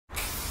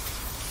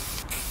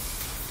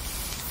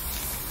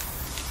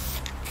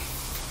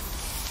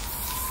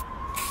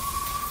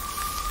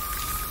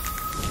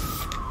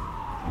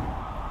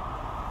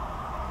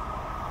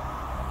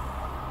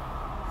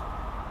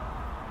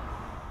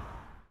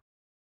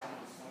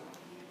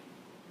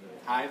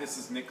Hi, this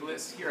is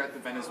Nicholas here at the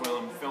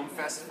Venezuelan Film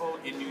Festival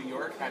in New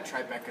York at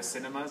Tribeca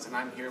Cinemas, and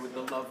I'm here with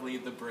the lovely,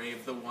 the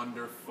brave, the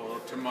wonderful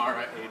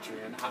Tamara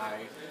Adrian.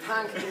 Hi.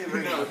 Thank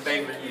you. No,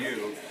 thank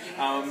you.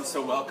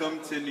 So welcome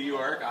to New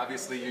York.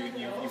 Obviously,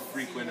 you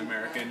frequent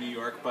America and New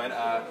York, but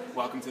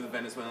welcome to the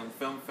Venezuelan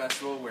Film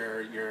Festival,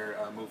 where your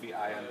movie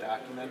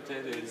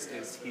Undocumented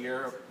is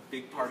here, a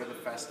big part of the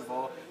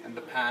festival, and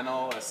the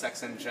panel,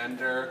 Sex and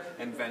Gender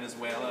in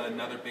Venezuela,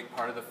 another big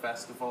part of the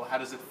festival. How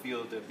does it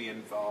feel to be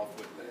involved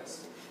with this?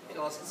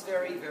 Because it's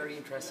very, very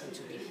interesting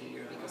to be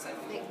here, because I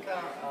think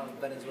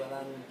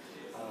Venezuelan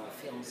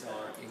films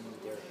are in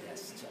their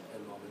best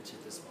moment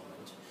at this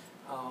moment.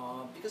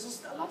 Because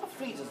there's a lot of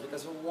reasons.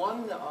 Because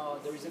one,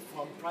 there is a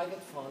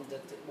private fund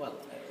that, well,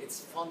 it's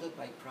funded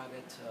by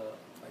private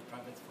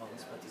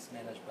funds, but it's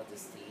managed by the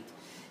state,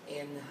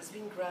 and has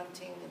been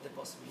granting the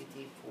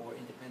possibility for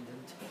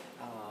independent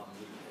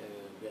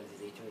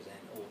realizators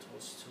and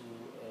authors to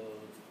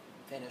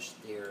finish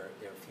their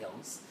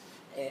films,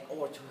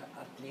 or to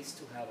at least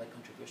to have a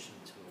contribution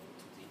to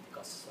the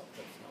costs of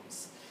the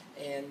films.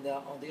 And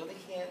on the other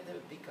hand,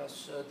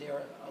 because there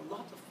are a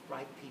lot of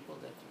bright people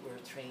that were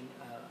trained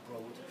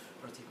abroad,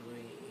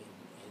 particularly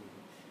in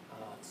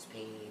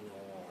Spain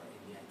or in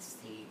the United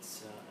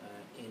States,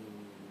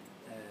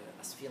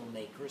 as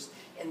filmmakers,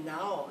 and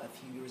now a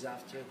few years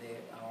after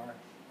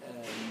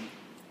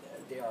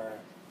they are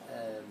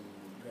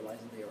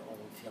realizing their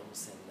own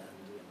films and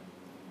doing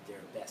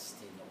their best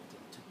in order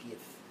to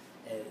give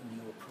a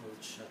new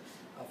approach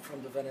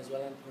from the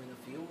Venezuelan point of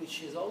view,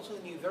 which is also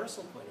a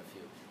universal point of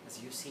view, as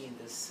you see in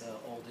this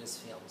all these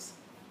films.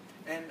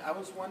 And I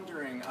was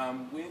wondering,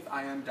 with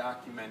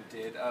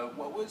Undocumented,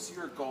 what was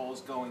your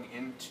goals going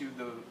into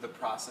the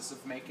process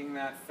of making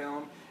that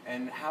film,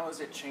 and how has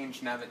it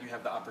changed now that you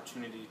have the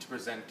opportunity to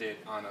present it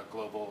on a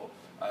global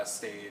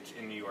stage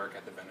in New York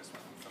at the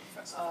Venezuelan Film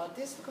Festival?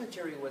 This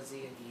documentary was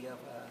the idea of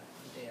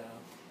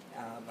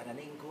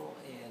Baranengo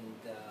and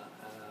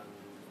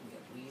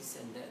Ruiz,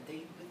 and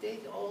they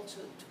all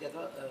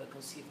together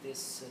conceived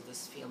this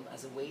film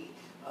as a way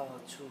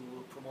to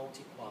promote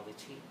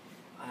equality.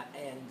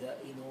 And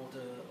in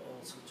order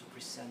also to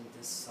present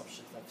this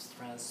subject of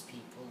trans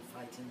people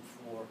fighting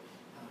for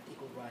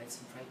equal rights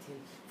and fighting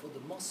for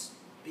the most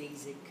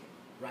basic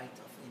right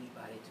of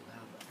anybody to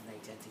have an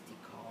identity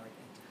card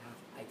and to have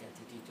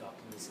identity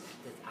documents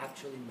that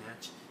actually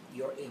match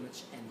your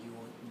image and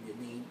the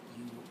name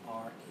you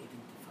are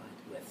identified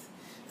with.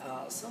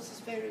 So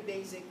it's a very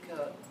basic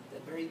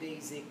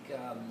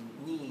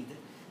need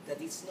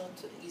that is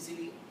not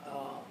easily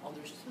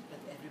understood by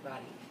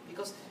everybody,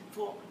 because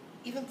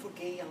even for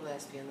gay and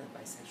lesbian and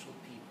bisexual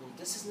people,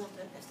 this is not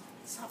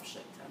a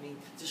subject. I mean,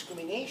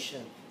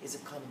 discrimination is a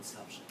common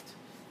subject.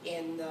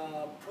 And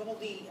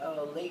probably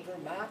labor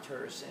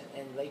matters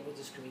and labor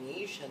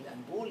discrimination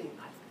and bullying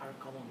are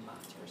common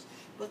matters.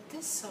 But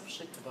this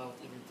subject about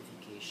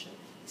identification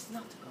is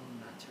not a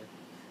common matter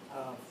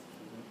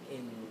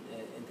in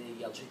the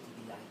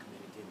LGBTI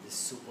community, in the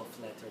soup of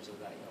letters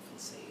that I often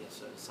say,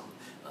 some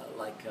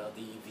like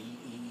the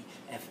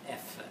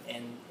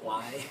VEFFNY,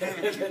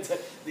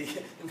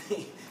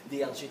 the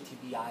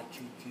LGBTI,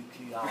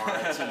 QQQR,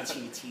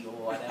 TTT, or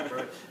whatever,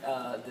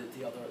 the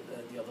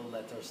other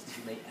letters that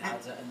you may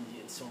add,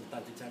 and from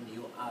time to time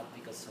you add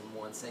because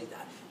someone say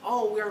that,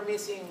 oh, we are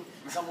missing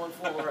someone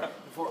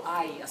for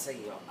I say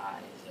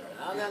I.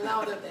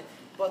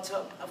 But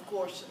of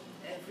course,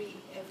 every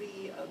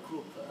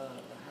group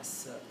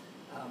has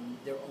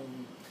their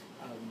own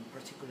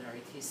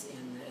particularities.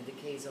 In the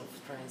case of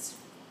trans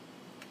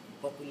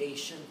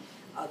population,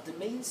 the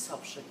main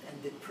subject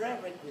and the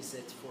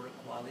prerequisite for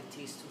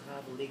equality is to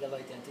have a legal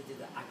identity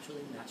that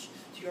actually matches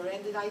to your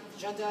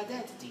gender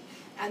identity.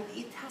 And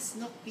it has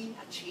not been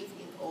achieved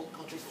in all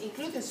countries,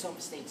 including some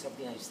states of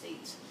the United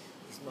States,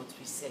 is not to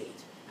be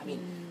said. I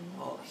mean,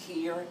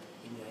 here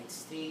in the United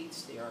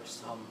States, there are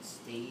some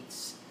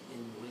states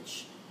in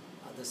which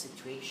the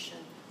situation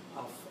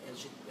of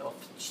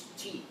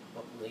T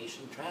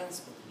population,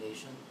 trans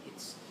population,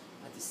 it's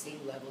at the same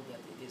level that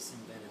it is in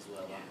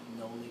Venezuela. Yeah.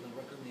 No legal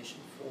recognition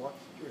for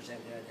your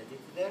gender identity.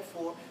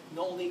 Therefore,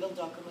 no legal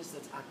documents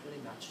that actually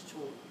match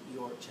to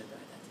your gender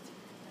identity.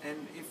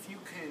 And if you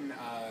can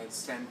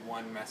send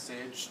one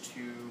message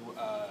to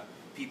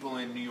people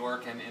in New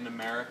York and in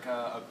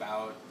America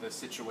about the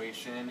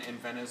situation in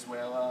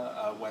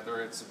Venezuela,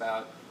 whether it's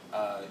about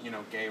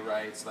gay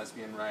rights,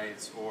 lesbian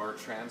rights, or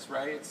trans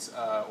rights,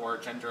 or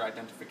gender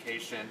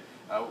identification,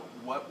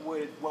 what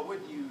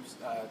would you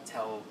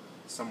tell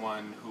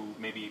someone who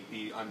maybe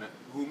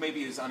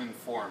is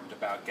uninformed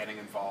about getting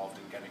involved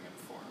and getting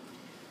informed?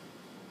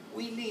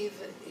 We live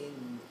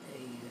in a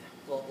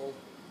global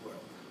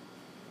world,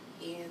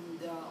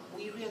 and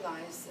we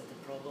realize that the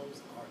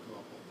problems are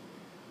global.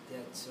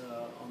 That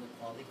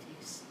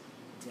inequalities,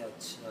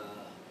 that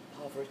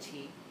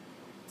poverty,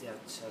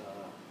 that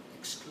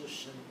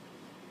exclusion,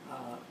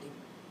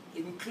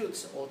 it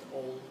includes all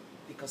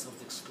because of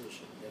the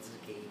exclusion. That's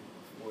a game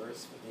of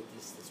words, but it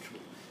is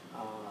true.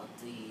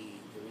 The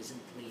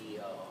recently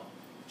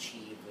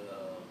achieved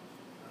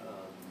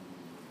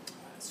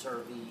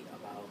survey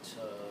about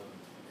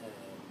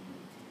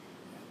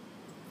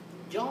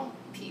young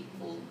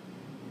people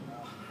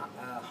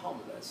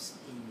homeless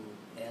in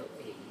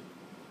LA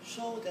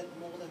show that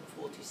more than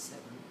 47%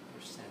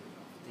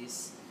 of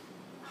these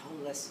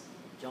homeless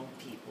young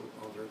people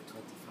under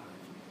 25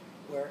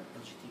 were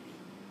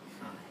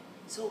LGBTI.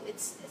 So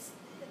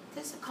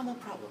there's a common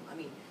problem. I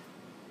mean,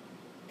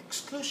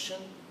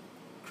 exclusion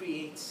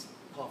creates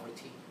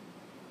poverty.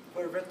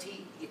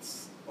 Poverty,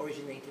 it's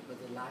originated by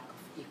the lack of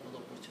equal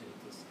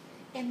opportunities.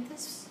 And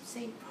this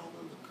same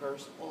problem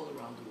occurs all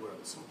around the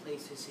world. Some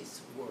places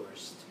it's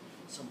worse,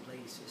 some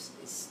places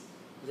it's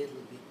a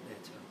little bit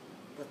better,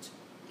 but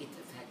it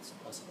affects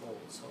us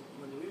all. So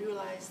when we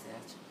realize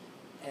that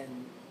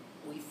and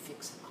we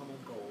fix a common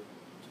goal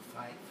to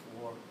fight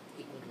for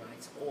equal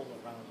rights all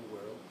around the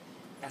world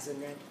as a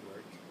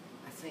network,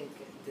 I think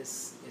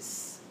this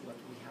is what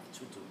we have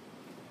to do.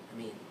 I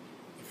mean,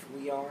 if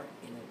we are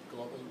in a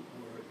global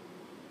world,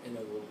 in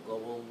a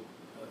global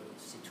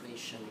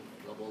situation,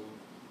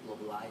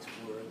 globalized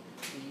world,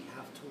 we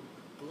have to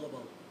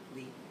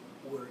globally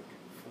work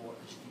for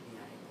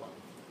LGBTI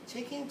equality,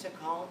 taking into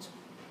account,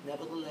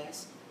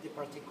 nevertheless, the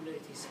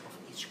particularities of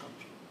each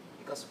country.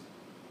 Because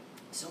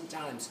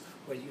sometimes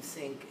where you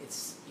think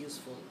it's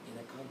useful in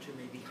a country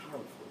may be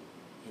harmful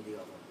in the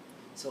other.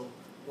 So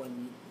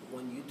when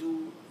you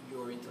do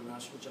your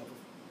international job of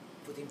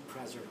putting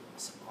pressure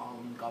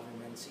on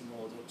governments in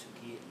order to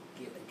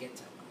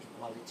get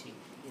equality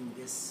in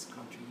this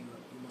country, you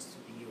must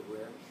be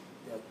aware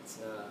that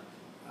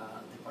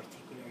the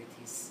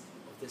particularities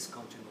of this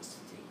country must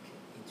be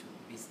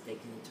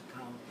taken into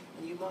account,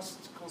 and you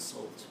must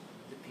consult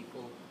the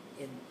people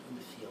in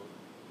the field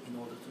in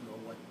order to know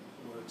what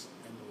works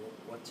and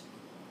what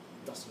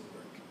doesn't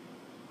work.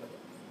 But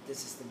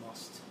this is the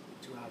must,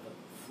 to have a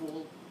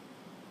full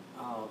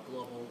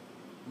global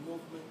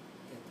movement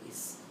that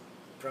is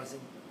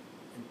present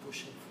and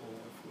pushing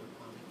forward for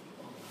equality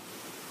all around.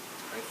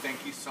 All right,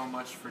 thank you so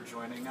much for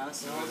joining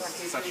us. No, it was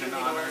such an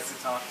really honor to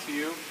talk to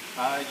you.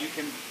 You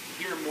can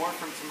hear more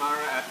from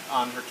Tamara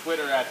on her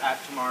Twitter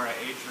at Tamara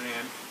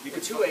Adrian. You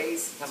With two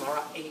A's,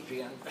 Tamara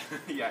Adrian.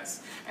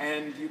 Yes,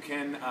 and you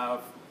can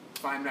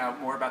find out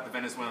more about the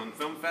Venezuelan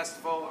Film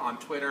Festival on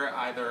Twitter,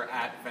 either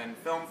at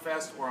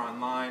VenFilmFest or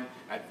online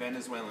at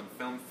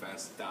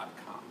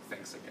VenezuelanFilmFest.com.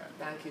 Thanks again.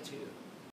 Thank you to you.